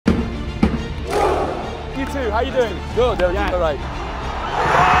too. How you doing? Good, Yeah. all right.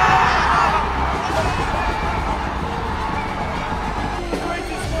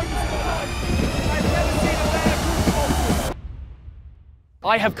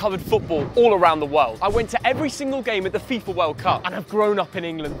 I have covered football all around the world. I went to every single game at the FIFA World Cup and I've grown up in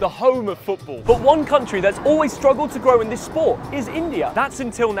England, the home of football. But one country that's always struggled to grow in this sport is India. That's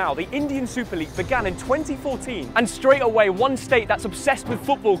until now. The Indian Super League began in 2014 and straight away one state that's obsessed with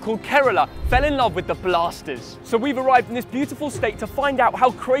football called Kerala fell in love with the Blasters. So we've arrived in this beautiful state to find out how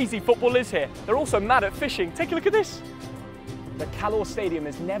crazy football is here. They're also mad at fishing. Take a look at this. The Kalor Stadium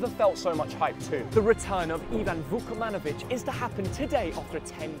has never felt so much hype too. The return of Ivan Vukomanovic is to happen today after a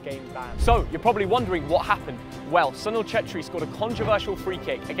 10-game ban. So, you're probably wondering what happened. Well, Sunil Chetri scored a controversial free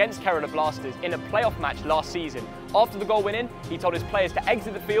kick against Kerala Blasters in a playoff match last season. After the goal went in, he told his players to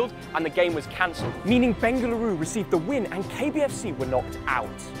exit the field and the game was cancelled, meaning Bengaluru received the win and KBFC were knocked out.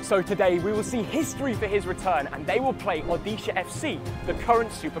 So today we will see history for his return and they will play Odisha FC, the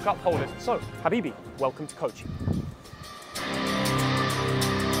current Super Cup holders. So, Habibi, welcome to Kochi.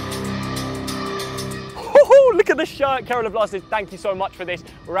 Look at the shirt, Kerala Blasters. Thank you so much for this.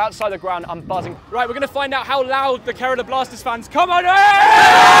 We're outside the ground. I'm buzzing. Right, we're going to find out how loud the Kerala Blasters fans. Come on!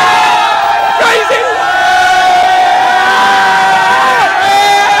 Crazy!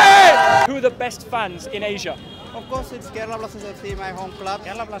 Who are the best fans in Asia? Of course, it's Kerala Blasters FC, my home club.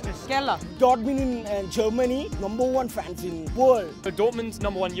 Kerala Blasters. Kerala. Dortmund in Germany, #1 fans in world. So Dortmund's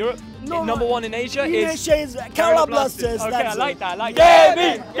 #1 Europe. No, #1 in Asia in is Asia is Kerala Blasters. Okay, I like that. I like that.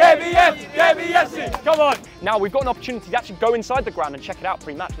 KBFC. Come on. Now we've got an opportunity to actually go inside the ground and check it out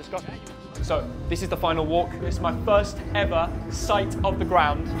pre-match. Let's go. So this is the final walk. This is my first ever sight of the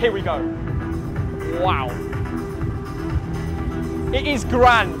ground. Here we go. Wow. It is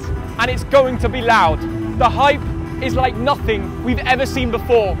grand and it's going to be loud. The hype is like nothing we've ever seen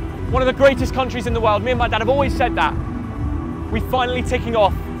before. One of the greatest countries in the world. Me and my dad have always said that. We're finally ticking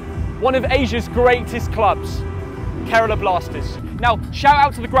off one of Asia's greatest clubs, Kerala Blasters. Now, shout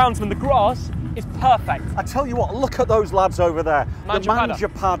out to the groundsman. The grass is perfect. I tell you what, look at those lads over there. Manjappada. The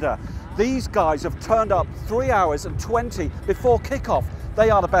Manjappada. These guys have turned up 3 hours and 20 before kickoff.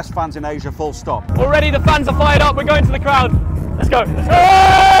 They are the best fans in Asia, full stop. Already the fans are fired up. We're going to the crowd. Let's go. Let's go.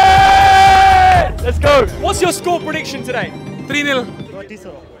 Let's go. What's your score prediction today? 3-0.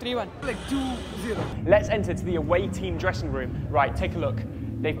 3-1. Like 2-0. Let's enter to the away team dressing room. Right, take a look.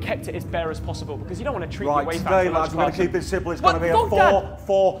 They've kept it as bare as possible because you don't want to treat the away fans. Right, today, lads, we're going to keep it simple. It's What? going to be a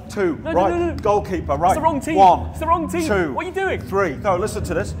 4-4-2. No, right, no. goalkeeper, right. It's the wrong team. 1, It's the wrong team. 2, What are you doing? 3. No, listen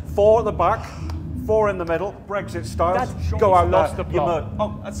to this. 4 at the back, 4 in the middle, Brexit style. Dad, go out lost there. the plot.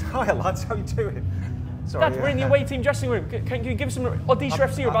 Oh, that's hi, lads. How you doing? Sorry, Dad, we're in the away team dressing room. Can you give us some Odisha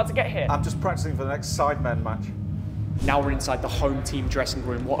FC? We're about to get here. I'm just practicing for the next Sidemen match. Now we're inside the home team dressing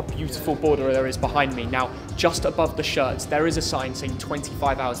room. What a beautiful border there is behind me. Now, just above the shirts, there is a sign saying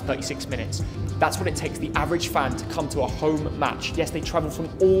 25 hours, 36 minutes. That's what it takes the average fan to come to a home match. Yes, they travel from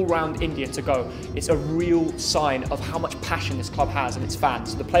all around India to go. It's a real sign of how much passion this club has and its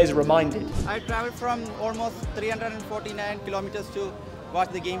fans. So the players are reminded. I traveled from almost 349 kilometers to watch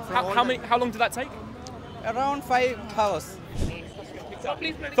the game. From How long did that take? Around 5 hours.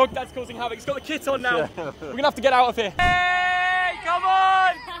 Thogden's causing havoc. He's got the kit on now. We're going to have to get out of here. Hey, come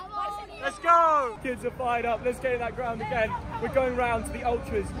on! Let's go! Kids are fired up. Let's get in that ground again. We're going round to the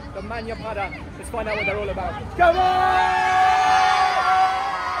ultras, the Manjappada. Let's find out what they're all about. Come on!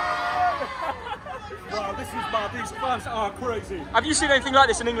 Wow, this is mad. These fans are crazy. Have you seen anything like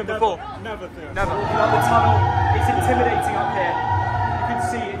this in England before? Never, Theo. Never. Walking up the tunnel, it's intimidating up here. You can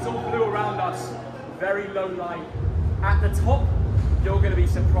see it's all blue around us. Very low light. At the top, you're going to be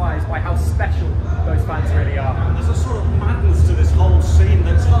surprised by how special those fans really are. There's a sort of madness to this whole scene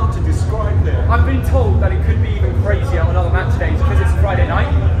that's hard to describe here. I've been told that it could be even crazier on other match days because it's Friday night.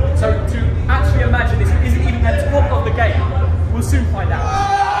 So to actually imagine this isn't even the top of the game, we'll soon find out.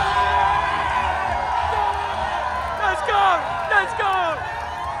 Let's go! Let's go!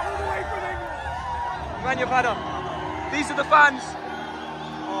 All the way from England. Manjappada. These are the fans.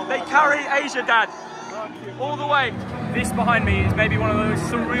 They carry Asia, Dad. All the way. This behind me is maybe one of those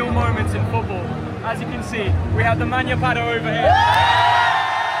surreal moments in football. As you can see, we have the Manjappada over here.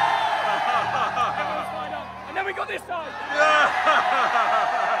 And then we got this side.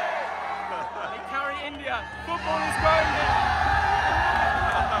 They carry India. Football is growing here.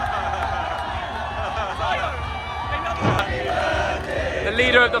 The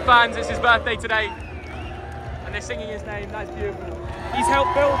leader of the fans, it's his birthday today. And they're singing his name, that's beautiful. He's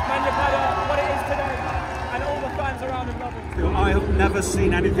helped build Manjappada what it is today. and all the fans around him love him. I have never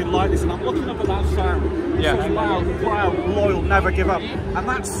seen anything like this, and I'm looking up at that sound. It's so loud, proud, loyal, never give up. And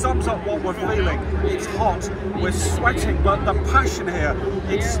that sums up what we're feeling. It's hot, we're sweating, but the passion here,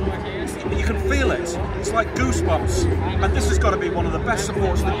 you can feel it. It's like goosebumps. And this has got to be one of the best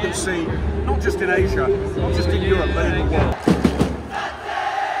supports that you can see, not just in Asia, not just in Europe, but in the world.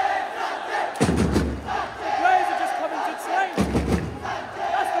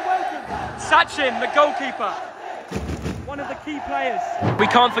 Sachin, the goalkeeper, one of the key players. We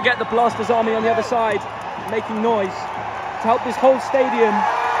can't forget the Blasters army on the other side, making noise to help this whole stadium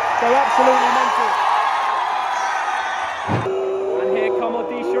go absolutely mental. And here come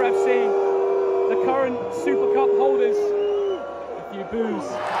Odisha FC, the current Super Cup holders. A few boos.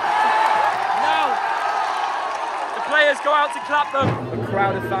 Now, the players go out to clap them. The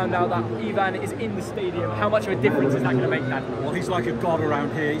crowd have found out that Ivan is in the stadium. How much of a difference is that going to make, Dan? Well, he's like a god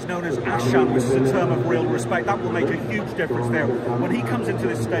around here. He's known as Ashan, which is a term of real respect. That will make a huge difference there. When he comes into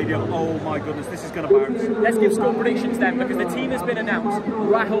this stadium, oh my goodness, this is going to bounce. Let's give score predictions then, because the team has been announced.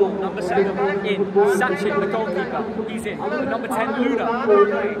 Rahul, number 7, in. Sachin, the goalkeeper, he's in. The number 10, Luna.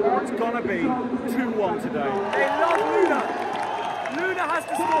 It's going to be 2-1 today. They love Luna. Luna has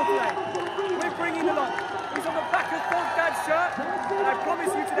to score today. We're bringing him up. He's on the back of thogden's shirt, and I promise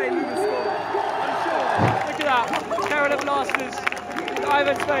you today Luna scored. I'm sure. Look at that. Kerala Blasters with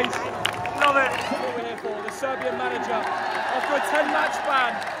Ivan's face. Love it. That's what we're here for. The Serbian manager, after a 10-match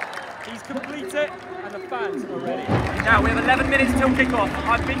ban, he's completed it, and the fans are ready. Now we have 11 minutes till kickoff.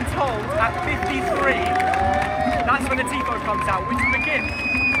 I've been told at 53, that's when the tifo comes out, which will begin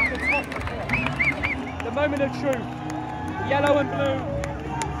at the top. The moment of truth. Yellow and blue.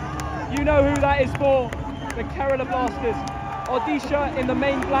 You know who that is for. The Kerala Blasters. Odisha in the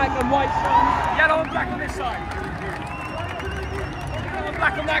main black and white side. Yellow and black on this side. Yellow and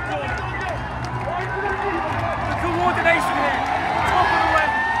black on that corner. The coordination here. Top of the way.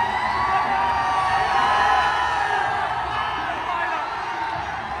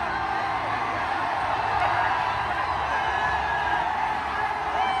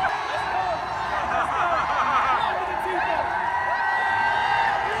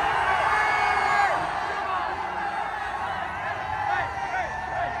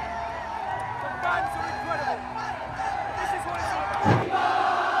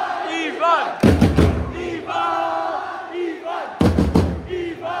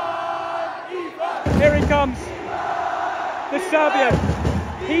 Here he comes, the Serbian.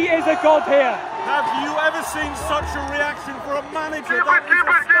 He is a god here. Have you ever seen such a reaction for a manager? That is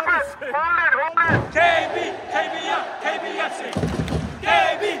astonishing.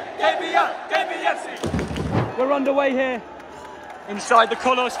 KBFC. We're underway here inside the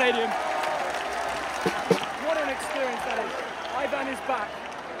Kolo Stadium. What an experience that is. Ivan is back,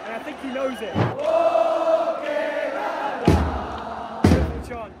 and I think he knows it. Beautiful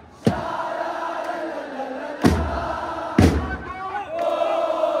chant.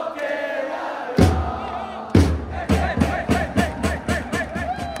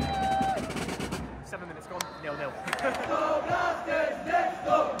 7 minutes gone, 0-0. Let's go Blasters, let's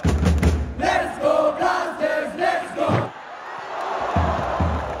go! Let's go Blasters, let's go!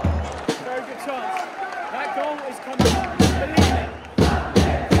 Very good chance. That goal is coming. Believe it.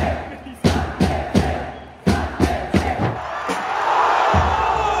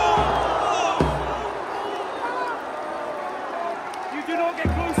 You do not get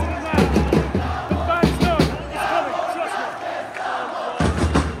closer than that. The fans know it's coming, trust me.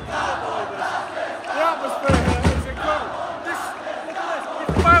 The atmosphere here is incredible. Look at this,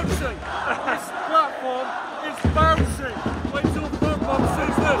 it's bouncing. This platform is bouncing. Wait till football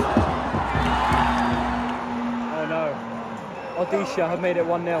sees this. Oh no. Odisha have made it 1-0.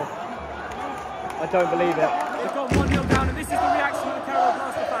 I don't believe it. They've got 1-0 down, and this is the reaction of the Kerala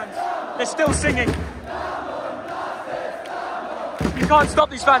Blaster fans. They're still singing. You can't stop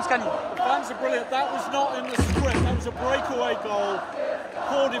these fans, can you? The fans are brilliant. That was not in the script. That was a breakaway goal.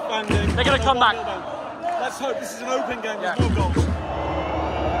 Poor defending. They're going to come back. Let's hope this is an open game. There's more goals.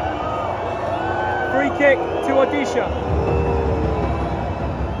 Free kick to Odisha.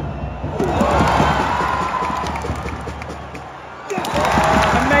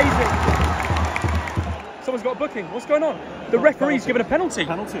 Amazing. Someone's got a booking. What's going on? The referee's given a penalty.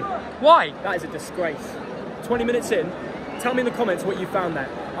 Penalty. Why? That is a disgrace. 20 minutes in. Tell me in the comments what you found there.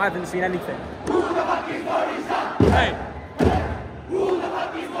 I haven't seen anything. Hey.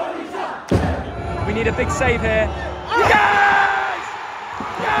 We need a big save here. Yes!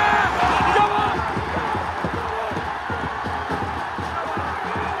 Yes! Come on!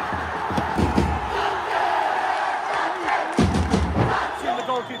 The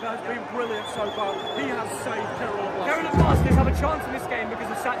goalkeeper has been brilliant. brilliant so far. He has saved Kerala. Kerala Blasters have a chance in this game because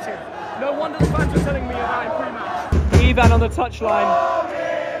of Sachin. No wonder the fans were telling me about him pre-match. Ivan on the touchline.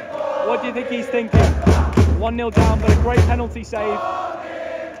 What do you think he's thinking? 1-0 down, but a great penalty save.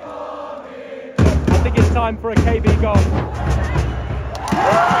 I think it's time for a KB goal.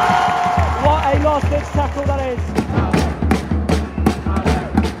 What a last-ditch tackle that is.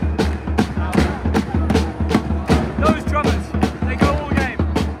 Those drummers, they go all game,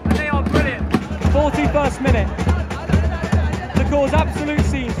 and they are brilliant. 41st minute. To cause absolute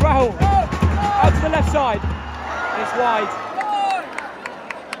scenes. Rahul, out to the left side. It's wide.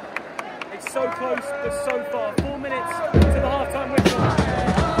 It's so close, but so far. 4 minutes to the half-time whistle.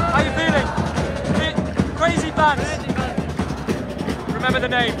 How are you feeling? Crazy fans. Remember the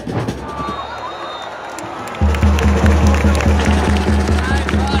name.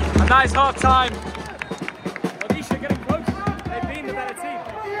 And that is half-time. Odisha getting close. They've been the better team.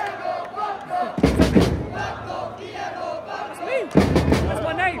 That's me. That's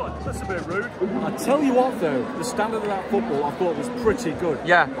my name. That's a bit rude. I tell you what though, the standard of that football I thought was pretty good.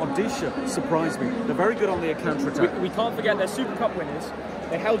 Yeah. Odisha surprised me. They're very good on the counter-attack. We can't forget they're Super Cup winners.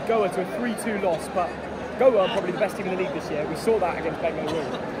 They held Goa to a 3-2 loss, but Goa are probably the best team in the league this year. We saw that against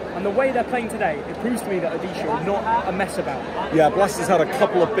Bengaluru. And the way they're playing today, it proves to me that Odisha are not a mess about. Yeah, Blasters had a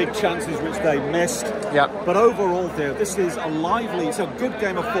couple of big chances which they missed. Yeah. But overall, there, this is a lively, it's a good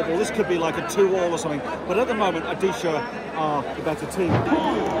game of football. This could be like a 2-2 or something. But at the moment, Odisha are the better team.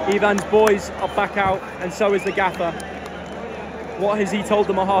 Ivan's boys are back out, and so is the gaffer. What has he told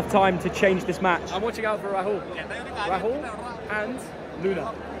them at half-time to change this match? I'm watching out for Rahul. Rahul and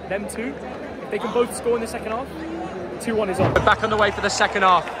Luna. Them two, if they can both score in the second half, 2-1 is on. We're back on the way for the second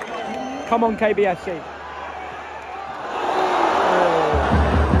half. Come on, KBFC.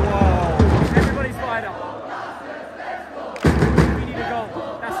 Oh. Everybody's fired up. We need a goal.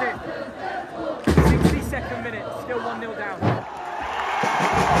 That's it. 62nd minute, still 1-0 down.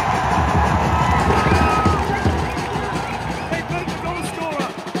 They put the goal scorer.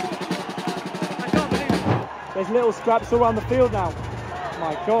 I can't believe it. There's little scraps all around the field now.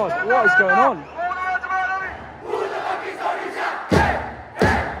 My God, what is going on?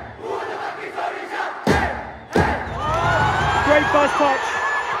 Great first touch.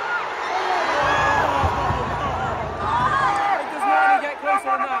 It does not only get closer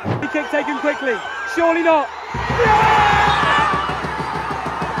than that. Free kick taken quickly. Surely not.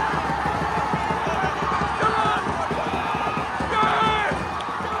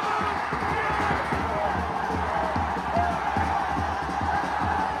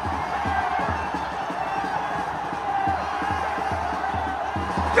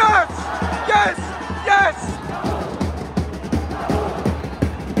 Yes! Yes! Yes!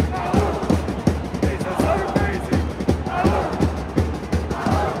 This is so amazing!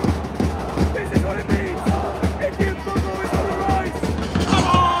 This is what it means! Indian football is on the rise! Come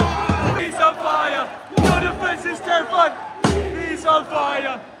on! He's on fire! Your defense is terrified! He's on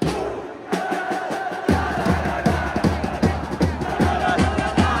fire!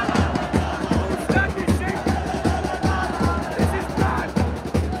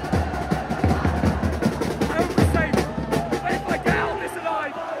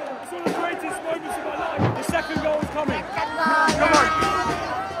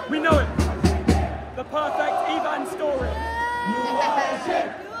 We know it. The perfect Ivan story. I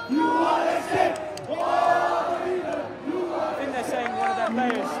think they're saying one of their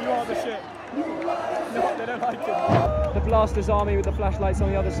players, you are the shit. No, they don't like it. The Blasters army with the flashlights on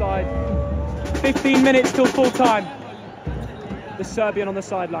the other side. 15 minutes till full time. The Serbian on the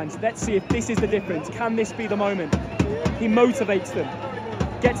sidelines. Let's see if this is the difference. Can this be the moment? He motivates them.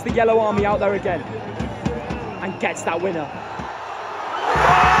 Gets the yellow army out there again. And gets that winner.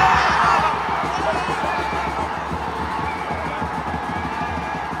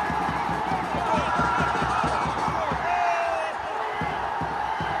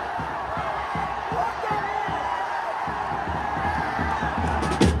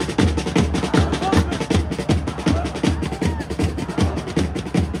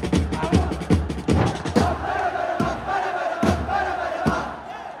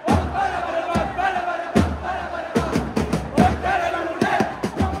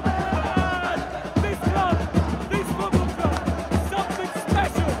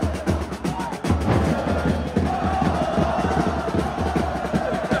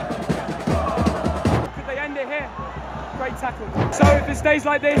 So if it stays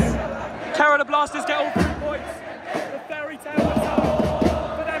like this, Kerala Blasters get all 3 points. The fairy tale was told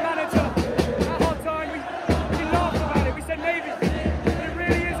for their manager. At half time, we laughed about it. We said maybe it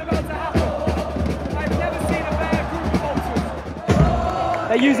really is about to happen. I've never seen a better group of ultras.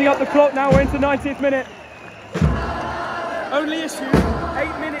 They using up the clock now, we're into the 90th minute. Only issue,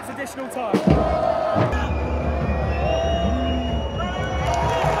 8 minutes additional time.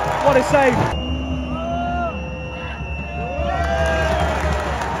 What a save.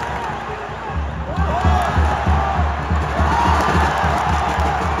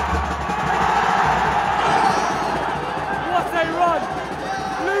 What a run.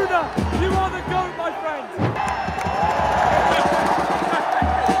 Luna, you are the GOAT, my friend.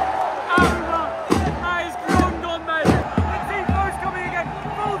 That is ground on, mate. The Tifo's coming again,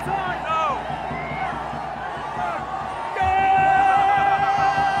 full time.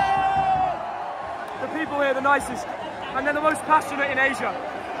 The people here are the nicest, and they're the most passionate in Asia.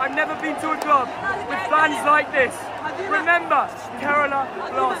 I've never been to a club with fans like this. Remember, Kerala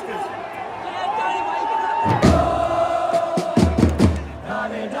Blasters.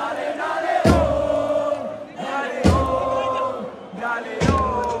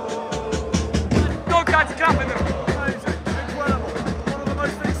 Go guys, clapping them. Amazing, incredible. One of the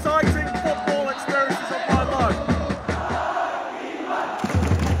most exciting football experiences of my life.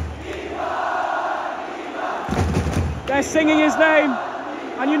 They're singing his name,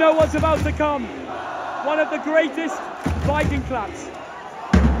 and you know what's about to come. One of the greatest Viking claps.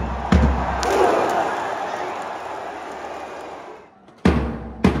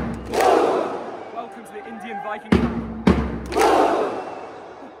 Welcome to the Indian Viking clap.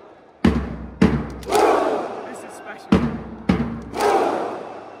 This is special.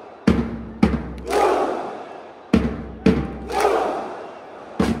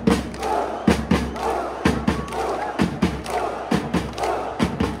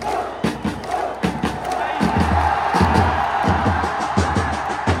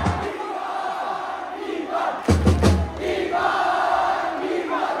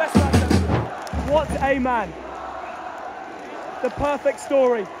 What a man. The perfect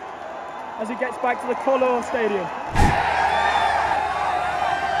story as he gets back to the Kollur Stadium.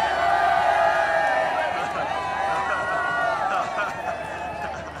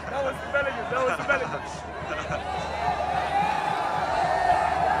 That was Bellingham, that was Bellingham.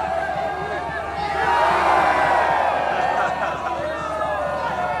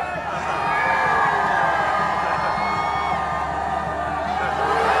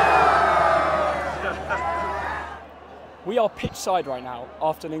 We are pitch side right now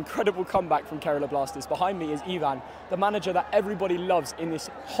after an incredible comeback from Kerala Blasters. Behind me is Ivan, the manager that everybody loves in this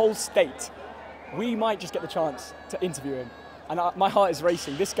whole state. We might just get the chance to interview him. And my heart is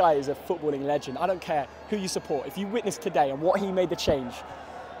racing. This guy is a footballing legend. I don't care who you support. If you witness today and what he made the change,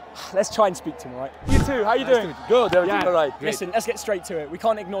 let's try and speak to him, all right? You too, how are you doing? Good, everything all right. Listen, let's get straight to it. We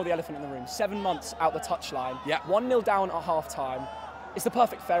can't ignore the elephant in the room. 7 months out the touchline, 1-0 down at half-time. It's the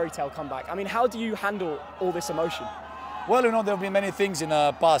perfect fairy tale comeback. I mean, how do you handle all this emotion? Well, you know, there have been many things in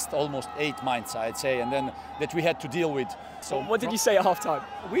the past almost 8 months, I'd say, and then that we had to deal with. So what did you say at half-time?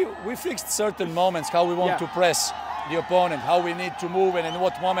 We fixed certain moments, how we want to press the opponent, how we need to move, and in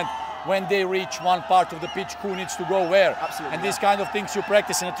what moment, when they reach one part of the pitch, who needs to go where. Absolutely. And these kind of things you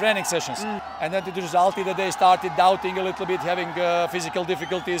practice in the training sessions. And then the result is that they started doubting a little bit, having physical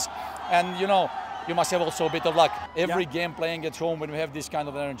difficulties, and you know, you must have also a bit of luck. Every game playing at home, when we have this kind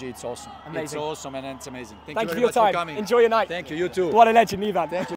of energy, it's awesome. Amazing. It's awesome and it's amazing. Thank you very for your much time. for coming. Enjoy your night. Thank you, you too. What a legend, Ivan. Thank you.